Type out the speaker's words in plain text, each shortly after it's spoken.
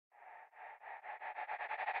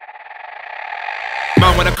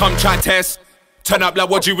down when I come try test. Turn up like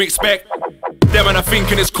what you expect. Them and I'm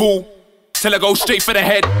thinking it's cool till I go straight for the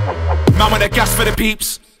head. Man with the gas for the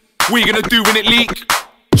peeps. What you gonna do when it leak?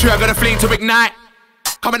 Sure I got a flame to ignite.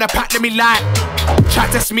 Come in a pack, let me light. Try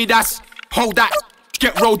test me, that's hold that.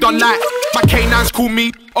 Get rolled on like my canines call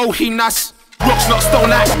me, oh he nuts. Rocks not stone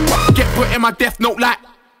like. Get put in my death note like.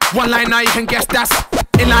 One line now you can guess that's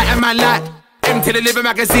enlighten man like. M to the Living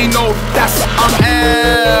Magazine, no, that's I'm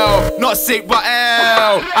L. Not sick but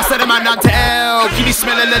L. I said a man down to L. Can you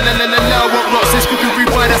smell a l? What rocks is cooking free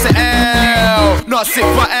boy, that's an L. Not sick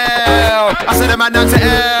but L. I said a man down to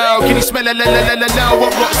L. Can you smell a l?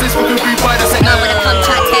 What rocks is cooking free boy, that's an L. When I come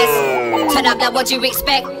try test, turn up like what you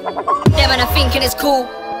expect. Them and I'm thinking it's cool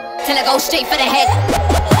till I go straight for the head.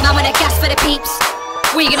 Man with the gas for the peeps.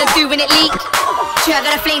 What you gonna do when it leak? Sure I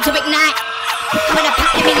got a flame to ignite. Come in a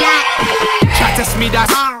pack, let me light. Try test me,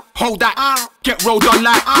 that's hold that. Get rolled on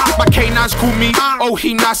like my canines call me, oh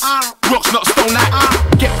he nuts. Rocks not stone like.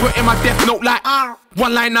 Get put in my death note like.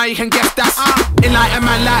 One line now you can guess that's enlighten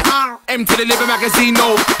man like. M to the Living Magazine,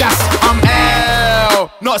 no, that's I'm L.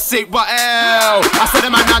 Not sick but L. I said a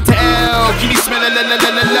man down to L. Can you smell a l?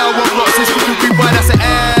 What rocks is cooking free boy, that's an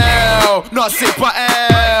L. Not sick but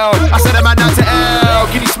L. I said a man down to L.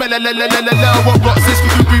 Can you smell a l? What rocks is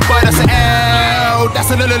cooking free boy, that's an L.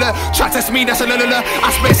 That's a l. Try test me, that's a l.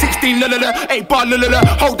 I spent 16 l. 8 bar l.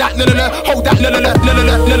 Hold that l. Hold that l.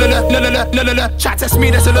 Try test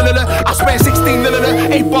me, that's a l. I spent 16 l.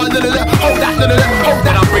 8 bar l. Hold that l. Hold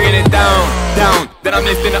that. I'm bringing it down, down. Then I'm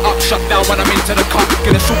lifting it up, shut down when I'm into the cup.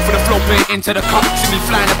 Gonna shoot for the flow, play it into the cup. See me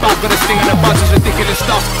flying about, gonna sting in the buzz, it's ridiculous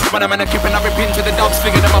stuff. When I'm in a keeping up, ripping to the dubs,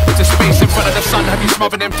 flinging them up into space in front of the sun. Have you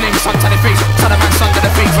smothered them flames, sun to the face, son of man, sun to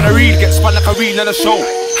the face. When I read, get spun like a reel on a show.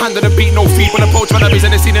 Hand on the beat, no feet. When I approach, when I'm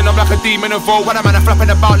raising the scene and I'm like a demon of old. When I'm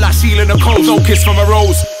flapping about like seal in the coast. No kiss from a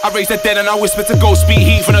rose. I raise the dead and I whisper to ghosts. Beat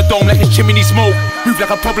heat from the dome like it's chimney smoke. Move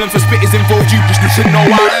like a problem for spitters involved. You just need to know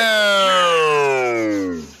I am.